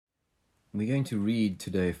We're going to read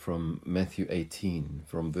today from Matthew 18,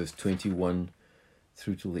 from verse 21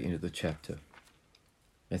 through till the end of the chapter.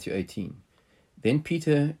 Matthew 18. Then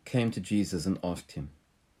Peter came to Jesus and asked him,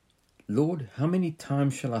 "Lord, how many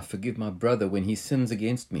times shall I forgive my brother when he sins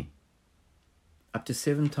against me? Up to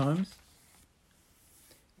 7 times?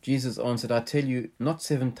 Jesus answered, "I tell you, not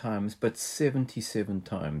 7 times, but 77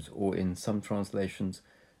 times, or in some translations,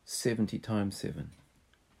 70 times 7.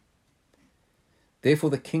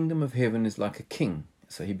 Therefore the kingdom of heaven is like a king,"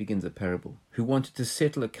 so he begins a parable, "who wanted to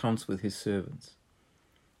settle accounts with his servants.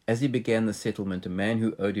 As he began the settlement, a man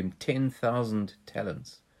who owed him 10,000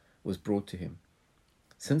 talents was brought to him.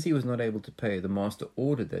 Since he was not able to pay, the master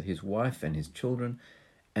ordered that his wife and his children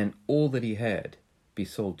and all that he had be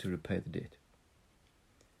sold to repay the debt.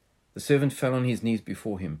 The servant fell on his knees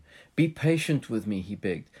before him. 'Be patient with me,' he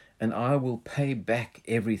begged, 'and I will pay back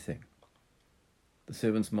everything.' The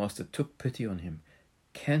servant's master took pity on him,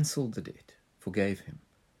 cancelled the debt, forgave him,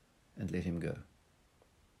 and let him go.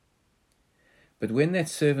 But when that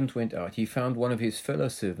servant went out, he found one of his fellow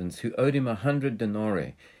servants who owed him 100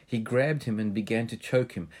 denarii. He grabbed him and began to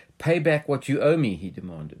choke him. 'Pay back what you owe me,' he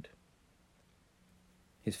demanded.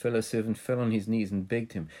 His fellow servant fell on his knees and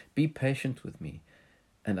begged him, 'Be patient with me,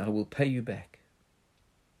 and I will pay you back.'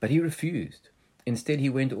 But he refused. Instead, he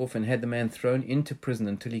went off and had the man thrown into prison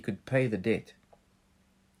until he could pay the debt.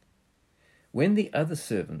 When the other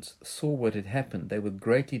servants saw what had happened, they were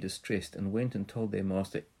greatly distressed and went and told their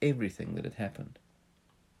master everything that had happened.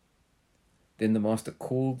 Then the master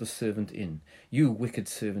called the servant in. 'You wicked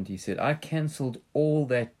servant,' he said, 'I cancelled all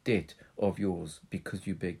that debt of yours because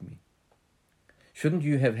you begged me. Shouldn't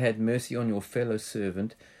you have had mercy on your fellow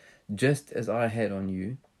servant, just as I had on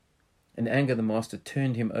you?' In anger, the master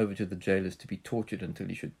turned him over to the jailers to be tortured until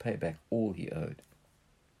he should pay back all he owed.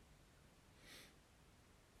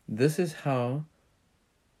 This is how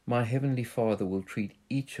my heavenly Father will treat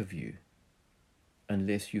each of you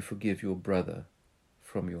unless you forgive your brother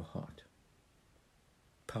from your heart."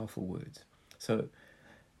 Powerful words. So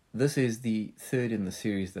this is the third in the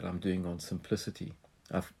series that I'm doing on simplicity.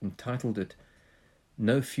 I've entitled it,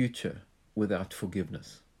 "No Future Without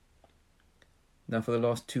Forgiveness." Now, for the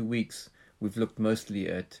last 2 weeks, we've looked mostly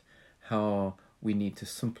at how we need to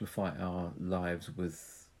simplify our lives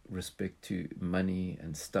with respect to money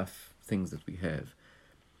and stuff, things that we have.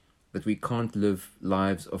 That we can't live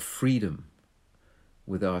lives of freedom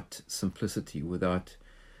without simplicity, without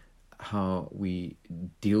how we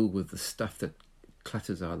deal with the stuff that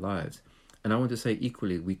clutters our lives. And I want to say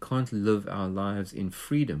equally, we can't live our lives in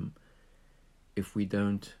freedom if we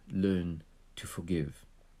don't learn to forgive.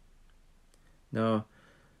 Now,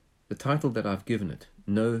 the title that I've given it,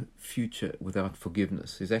 "No Future Without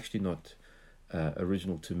Forgiveness," is actually not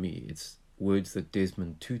original to me. It's words that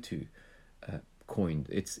Desmond Tutu coined.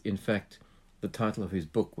 It's, in fact, the title of his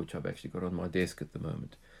book, which I've actually got on my desk at the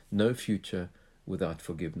moment, "No Future Without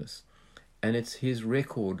Forgiveness." And it's his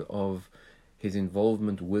record of his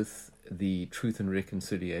involvement with the Truth and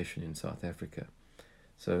Reconciliation in South Africa.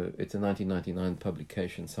 So it's a 1999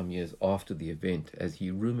 publication, some years after the event, as he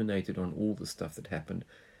ruminated on all the stuff that happened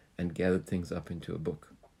and gathered things up into a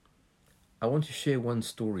book. I want to share one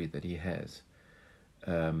story that he has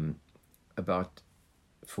about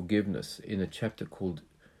forgiveness in a chapter called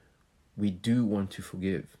 "We Do Want to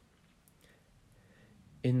Forgive."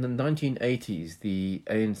 In the 1980s, the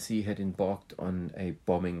ANC had embarked on a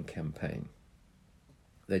bombing campaign.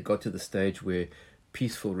 They got to the stage where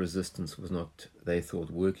peaceful resistance was not, they thought,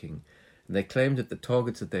 working. And they claimed that the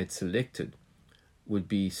targets that they'd selected would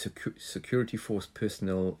be security force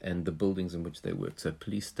personnel and the buildings in which they worked, so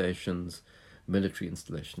police stations, military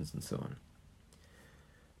installations, and so on.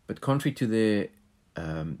 But contrary to their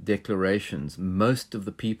declarations, most of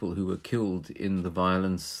the people who were killed in the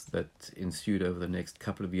violence that ensued over the next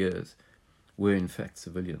couple of years were in fact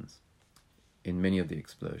civilians in many of the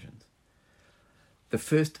explosions. The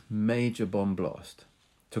first major bomb blast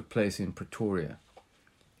took place in Pretoria.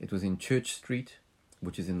 It was in Church Street,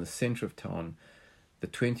 which is in the center of town, the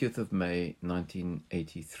 20th of May,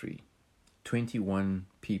 1983. 21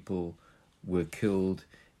 people were killed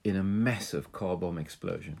in a massive car bomb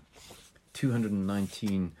explosion.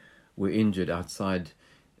 219 were injured outside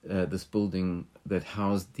this building that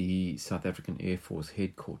housed the South African Air Force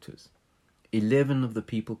headquarters. 11 of the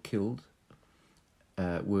people killed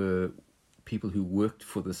were people who worked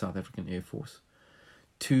for the South African Air Force.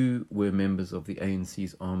 2 were members of the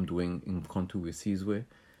ANC's armed wing in Konto-Wesizwe.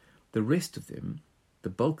 The rest of them, the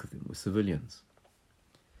bulk of them, were civilians.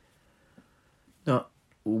 Now,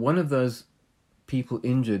 one of those people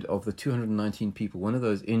injured, of the 219 people, one of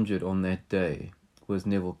those injured on that day was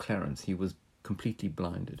Neville Clarence. He was completely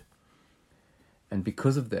blinded. And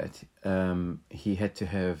because of that, he had to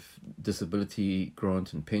have disability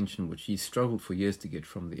grant and pension, which he struggled for years to get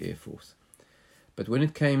from the Air Force. But when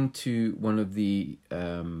it came to one of the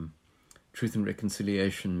Truth and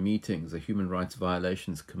Reconciliation meetings, a Human Rights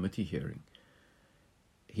Violations Committee hearing,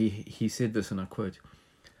 he said this, and I quote,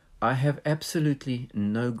 "I have absolutely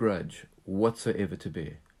no grudge whatsoever to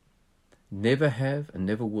bear. Never have and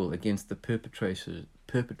never will against the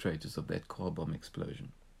perpetrators of that car bomb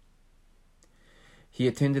explosion." He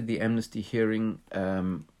attended the amnesty hearing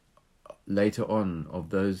later on of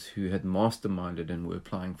those who had masterminded and were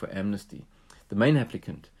applying for amnesty. The main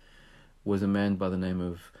applicant was a man by the name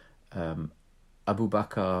of Abu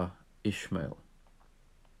Bakr Ishmael.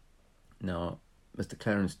 Now, Mr.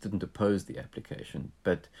 Clarence didn't oppose the application,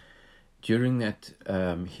 but during that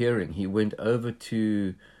hearing, he went over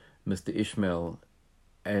to Mr. Ishmael,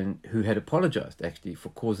 and who had apologized actually for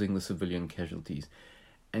causing the civilian casualties,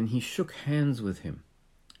 and he shook hands with him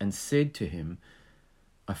and said to him,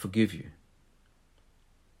 "I forgive you."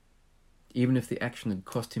 Even if the action had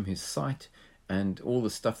cost him his sight and all the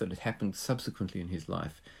stuff that had happened subsequently in his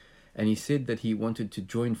life. And he said that he wanted to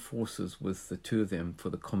join forces with the two of them for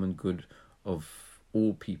the common good of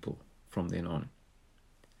all people from then on.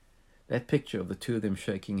 That picture of the two of them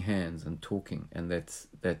shaking hands and talking, and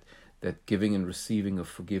that giving and receiving of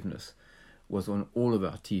forgiveness, was on all of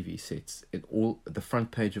our TV sets, the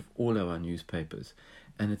front page of all of our newspapers,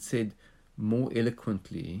 and it said more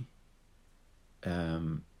eloquently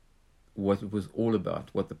what it was all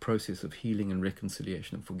about, what the process of healing and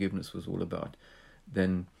reconciliation and forgiveness was all about,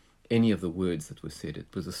 than any of the words that were said.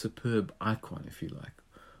 It was a superb icon, if you like,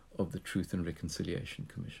 of the Truth and Reconciliation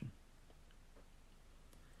Commission.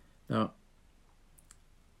 Now,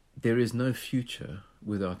 there is no future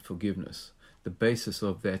without forgiveness. The basis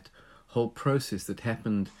of that whole process that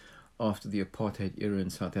happened after the apartheid era in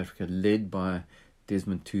South Africa, led by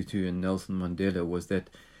Desmond Tutu and Nelson Mandela, was that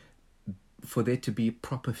for there to be a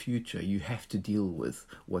proper future, you have to deal with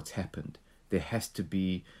what's happened. There has to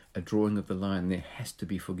be a drawing of the line. There has to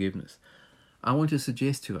be forgiveness. I want to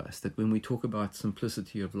suggest to us that when we talk about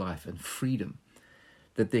simplicity of life and freedom,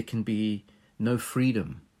 that there can be no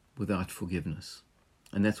freedom without forgiveness.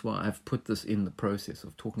 And that's why I've put this in the process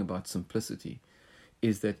of talking about simplicity,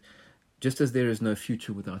 is that just as there is no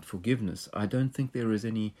future without forgiveness, I don't think there is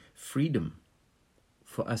any freedom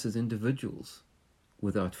for us as individuals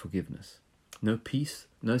without forgiveness. No peace,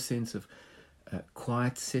 no sense of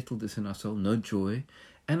quiet settledness in our soul, no joy.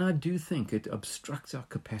 And I do think it obstructs our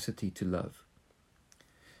capacity to love.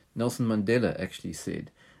 Nelson Mandela actually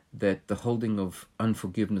said that the holding of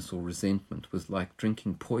unforgiveness or resentment was like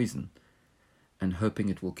drinking poison and hoping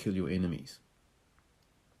it will kill your enemies.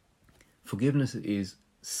 Forgiveness is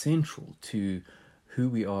central to who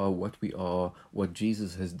we are, what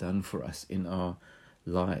Jesus has done for us in our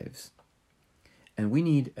lives. And we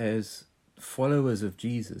need, as followers of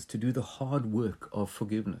Jesus, to do the hard work of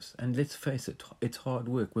forgiveness. And let's face it, it's hard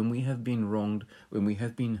work. When we have been wronged, when we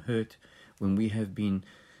have been hurt, when we have been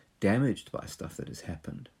damaged by stuff that has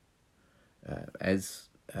happened. As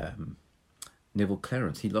Neville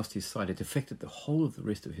Clarence, he lost his sight. It affected the whole of the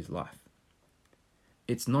rest of his life.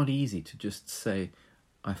 It's not easy to just say,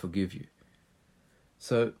 "I forgive you."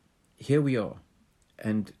 So here we are,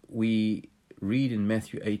 and we read in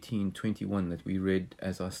Matthew 18:21 that we read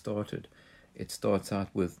as I started. It starts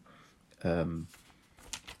out with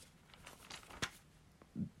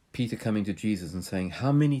Peter coming to Jesus and saying,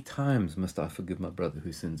 "How many times must I forgive my brother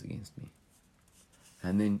who sins against me?"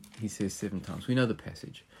 And then he says 7 times. We know the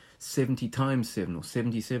passage. 70 times 7 or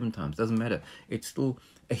 77 times, doesn't matter. It's still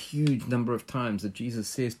a huge number of times that Jesus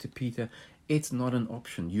says to Peter, it's not an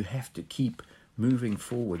option. You have to keep moving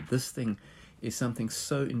forward. This thing is something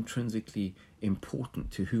so intrinsically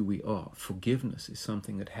important to who we are. Forgiveness is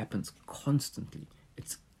something that happens constantly.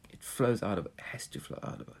 It flows out of it, has to flow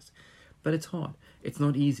out of us. But it's hard. It's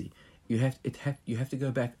not easy. You have to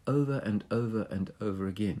go back over and over and over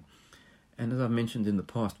again. And as I've mentioned in the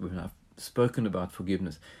past, when I've spoken about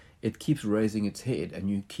forgiveness, it keeps raising its head and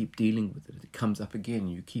you keep dealing with it. It comes up again,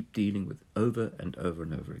 you keep dealing with it over and over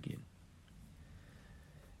and over again.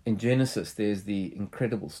 In Genesis, there's the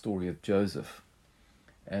incredible story of Joseph.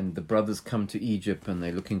 And the brothers come to Egypt and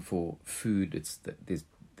they're looking for food.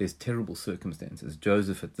 There's terrible circumstances.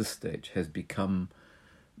 Joseph at this stage has become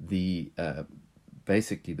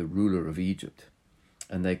basically the ruler of Egypt.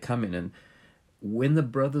 And they come in, and when the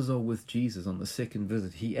brothers are with Jesus on the second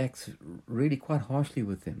visit, he acts really quite harshly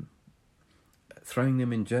with them, throwing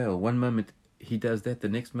them in jail. One moment he does that, the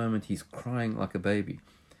next moment he's crying like a baby.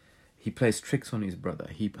 He plays tricks on his brother.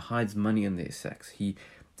 He hides money in their sacks. He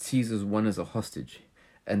seizes one as a hostage.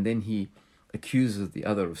 And then he accuses the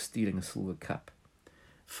other of stealing a silver cup.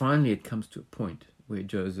 Finally, it comes to a point where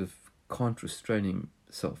Joseph can't restrain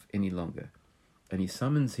himself any longer, and he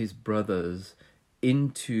summons his brothers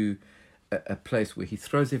into a place where he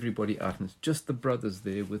throws everybody out, and it's just the brothers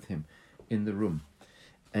there with him in the room.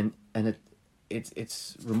 And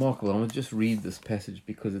it's remarkable. I want to just read this passage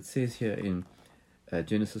because it says here in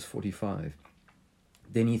Genesis 45,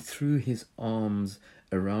 "Then he threw his arms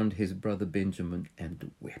around his brother Benjamin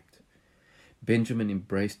and wept. Benjamin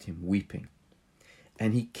embraced him, weeping,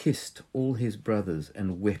 and he kissed all his brothers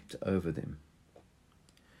and wept over them."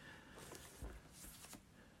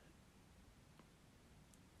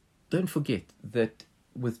 Don't forget that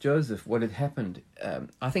with Joseph, what had happened,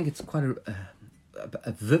 I think it's quite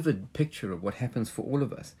a vivid picture of what happens for all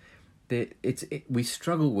of us. We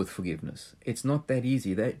struggle with forgiveness. It's not that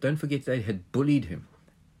easy. Don't forget they had bullied him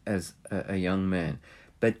as a young man.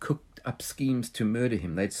 They'd cooked up schemes to murder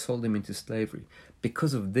him. They'd sold him into slavery.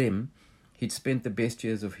 Because of them, he'd spent the best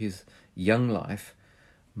years of his young life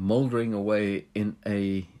mouldering away in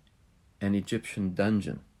an Egyptian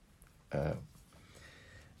dungeon.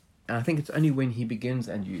 And I think it's only when he begins,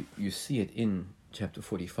 and you see it in chapter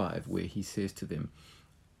 45, where he says to them,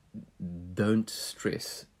 don't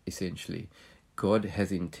stress, essentially. God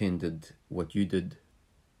has intended what you did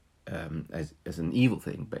as an evil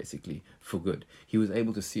thing, basically, for good. He was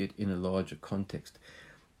able to see it in a larger context.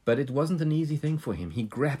 But it wasn't an easy thing for him. He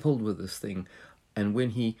grappled with this thing, and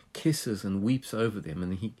when he kisses and weeps over them,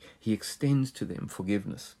 and he extends to them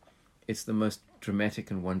forgiveness, it's the most dramatic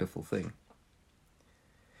and wonderful thing.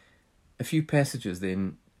 A few passages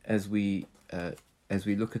then, as we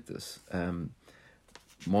look at this.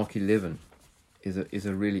 Mark 11 is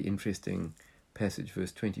a really interesting passage,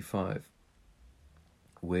 verse 25,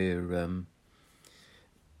 where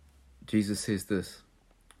Jesus says this: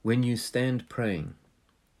 "When you stand praying,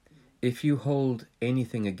 if you hold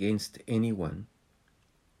anything against anyone,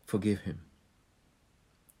 forgive him."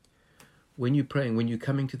 When you're praying, when you're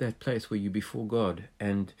coming to that place where you're before God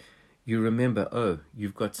and you remember,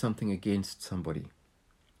 you've got something against somebody,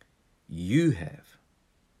 you have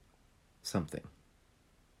something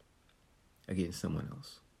against someone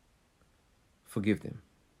else, forgive them,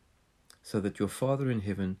 so that your Father in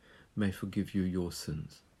heaven may forgive you your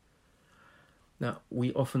sins. Now,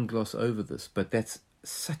 we often gloss over this, but that's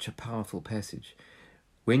such a powerful passage.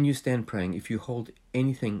 When you stand praying, if you hold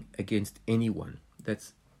anything against anyone,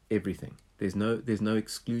 that's everything. There's no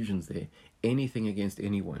exclusions there. Anything against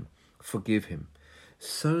anyone, forgive him,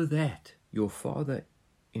 so that your Father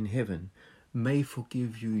in heaven may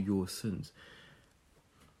forgive you your sins.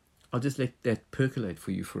 I'll just let that percolate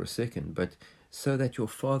for you for a second, but so that your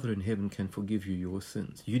Father in heaven can forgive you your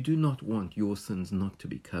sins. You do not want your sins not to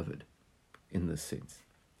be covered in this sense.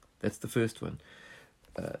 That's the first one.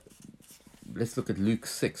 Let's look at Luke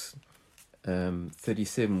 6,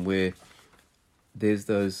 37, where there's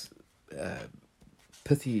those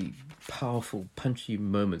pithy, powerful, punchy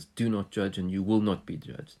moments. Do not judge and you will not be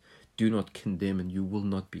judged. Do not condemn and you will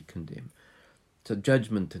not be condemned. So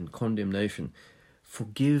judgment and condemnation.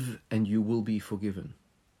 Forgive and you will be forgiven.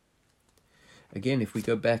 Again, if we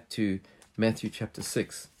go back to Matthew chapter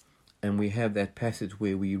 6, and we have that passage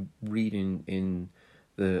where we read in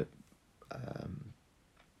the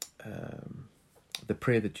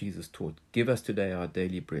prayer that Jesus taught, "Give us today our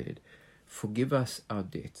daily bread. Forgive us our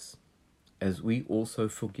debts, as we also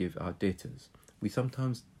forgive our debtors." We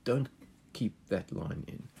sometimes don't keep that line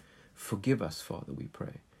in. Forgive us, Father, we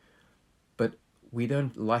pray. But we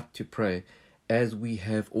don't like to pray, "as we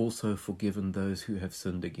have also forgiven those who have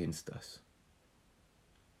sinned against us,"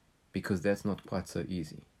 because that's not quite so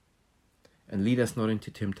easy. "And lead us not into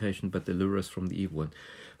temptation, but deliver us from the evil one."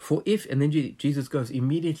 For if, and then Jesus goes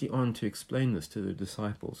immediately on to explain this to the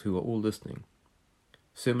disciples who are all listening.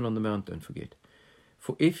 Sermon on the Mount, don't forget.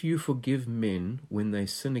 "For if you forgive men when they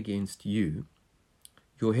sin against you,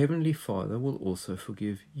 your heavenly Father will also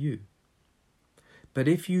forgive you. But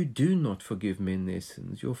if you do not forgive men their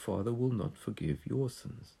sins, your Father will not forgive your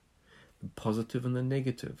sins." The positive and the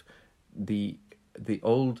negative. The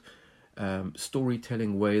old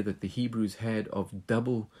storytelling way that the Hebrews had of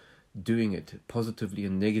double doing it, positively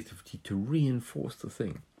and negatively, to reinforce the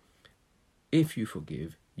thing. If you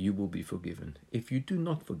forgive, you will be forgiven. If you do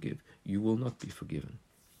not forgive, you will not be forgiven.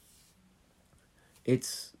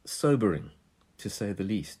 It's sobering, to say the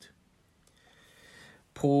least.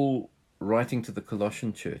 Paul, writing to the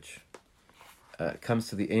Colossian church, comes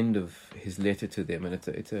to the end of his letter to them, and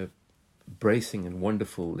it's a bracing and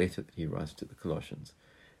wonderful letter that he writes to the Colossians.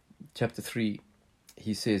 Chapter 3,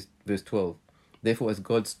 he says, verse 12, Therefore, as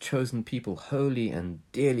God's chosen people, holy and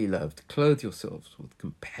dearly loved, clothe yourselves with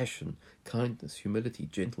compassion, kindness, humility,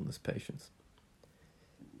 gentleness, patience.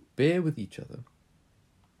 Bear with each other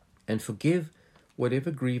and forgive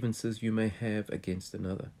whatever grievances you may have against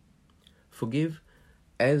another. Forgive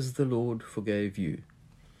as the Lord forgave you.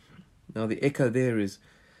 Now, the echo there is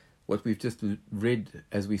what we've just read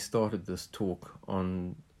as we started this talk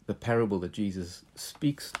on the parable that Jesus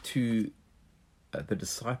speaks to the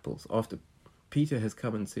disciples after Peter has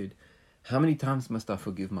come and said, how many times must I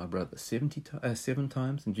forgive my brother? 7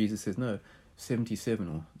 times? And Jesus says, no, 77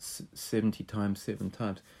 or 70 times, 7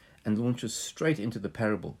 times. And launches straight into the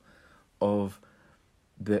parable of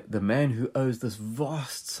the man who owes this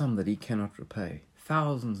vast sum that he cannot repay.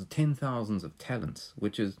 Thousands, 10,000s of talents,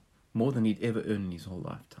 which is more than he'd ever earned in his whole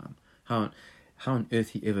lifetime. How on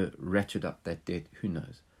earth he ever ratcheted up that debt, who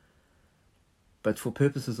knows? But for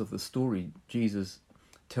purposes of the story, Jesus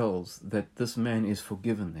tells that this man is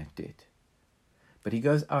forgiven that debt. But he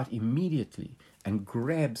goes out immediately and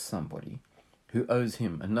grabs somebody who owes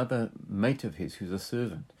him, another mate of his who's a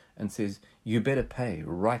servant, and says, you better pay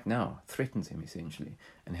right now, threatens him essentially,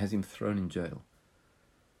 and has him thrown in jail.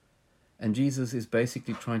 And Jesus is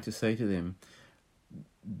basically trying to say to them,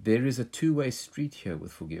 there is a two-way street here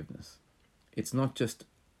with forgiveness. It's not just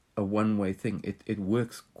a one-way thing. It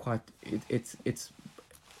works quite,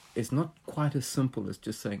 it's not quite as simple as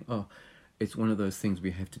just saying, oh, it's one of those things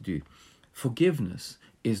we have to do. Forgiveness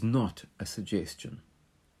is not a suggestion.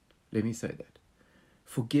 Let me say that.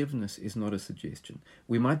 Forgiveness is not a suggestion.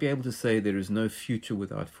 We might be able to say there is no future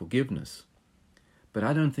without forgiveness, but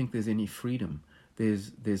I don't think there's any freedom.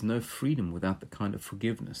 There's no freedom without the kind of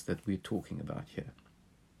forgiveness that we're talking about here.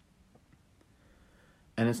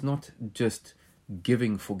 And it's not just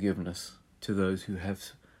giving forgiveness to those who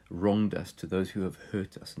have wronged us, to those who have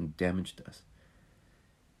hurt us and damaged us.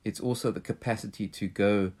 It's also the capacity to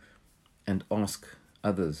go and ask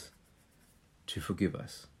others to forgive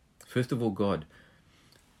us. First of all, God,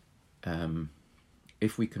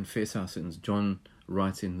 if we confess our sins, John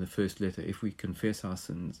writes in the first letter, if we confess our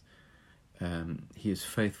sins, he is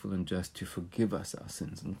faithful and just to forgive us our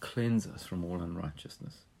sins and cleanse us from all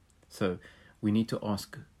unrighteousness. So we need to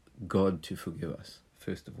ask God to forgive us,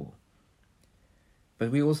 first of all.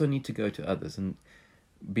 But we also need to go to others. And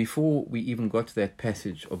before we even got to that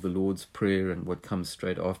passage of the Lord's Prayer and what comes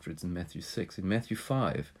straight after it in Matthew 6, in Matthew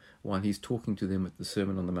 5, while he's talking to them at the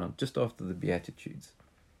Sermon on the Mount, just after the Beatitudes,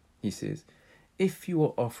 he says, if you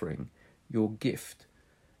are offering your gift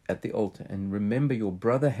at the altar and remember your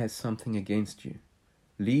brother has something against you,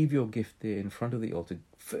 leave your gift there in front of the altar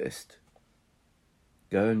first.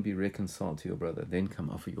 Go and be reconciled to your brother, then come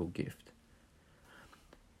offer your gift.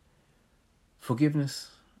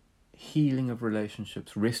 Forgiveness, healing of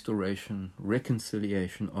relationships, restoration,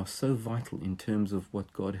 reconciliation are so vital in terms of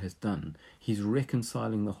what God has done. He's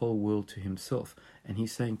reconciling the whole world to himself. And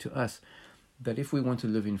he's saying to us that if we want to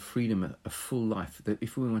live in freedom, a full life, that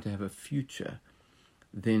if we want to have a future,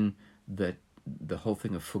 then that the whole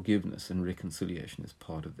thing of forgiveness and reconciliation is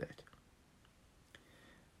part of that.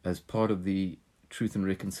 As part of the Truth and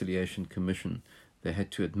Reconciliation Commission, they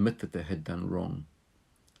had to admit that they had done wrong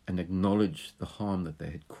and acknowledge the harm that they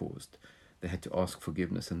had caused. They had to ask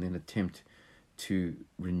forgiveness and then attempt to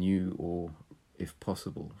renew or, if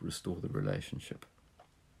possible, restore the relationship.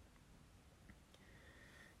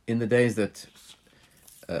 In the days that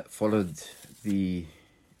followed the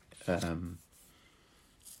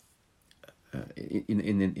in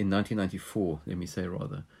 1994, let me say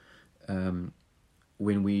rather,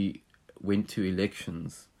 when we went to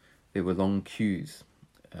elections, there were long queues.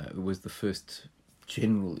 It was the first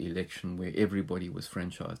general election where everybody was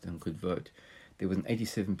franchised and could vote. There was an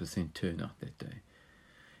 87% turnout that day.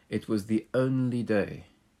 It was the only day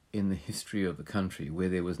in the history of the country where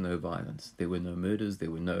there was no violence. There were no murders,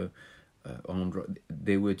 there were no armed...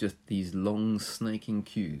 There were just these long snaking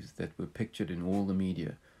queues that were pictured in all the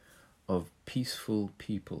media of peaceful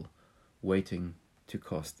people waiting to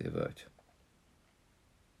cast their vote.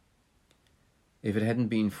 If it hadn't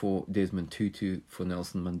been for Desmond Tutu, for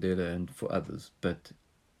Nelson Mandela and for others, but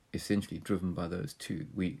essentially driven by those two,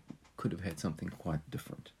 we could have had something quite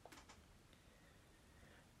different.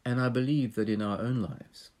 And I believe that in our own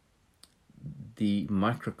lives, the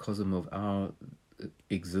microcosm of our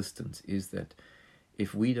existence is that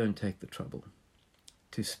if we don't take the trouble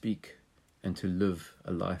to speak and to live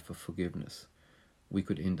a life of forgiveness, we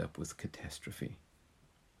could end up with catastrophe.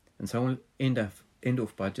 And so I want to end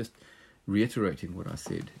off by just reiterating what I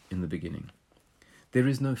said in the beginning. There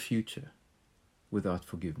is no future without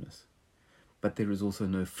forgiveness, but there is also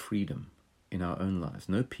no freedom in our own lives,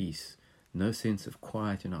 no peace, no sense of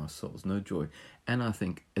quiet in our souls, no joy, and I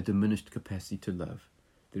think a diminished capacity to love.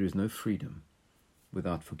 There is no freedom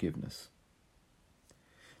without forgiveness.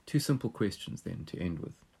 Two simple questions then to end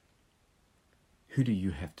with. Who do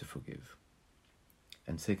you have to forgive?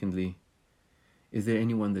 And secondly, is there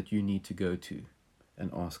anyone that you need to go to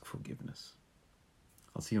and ask forgiveness?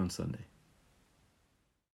 I'll see you on Sunday.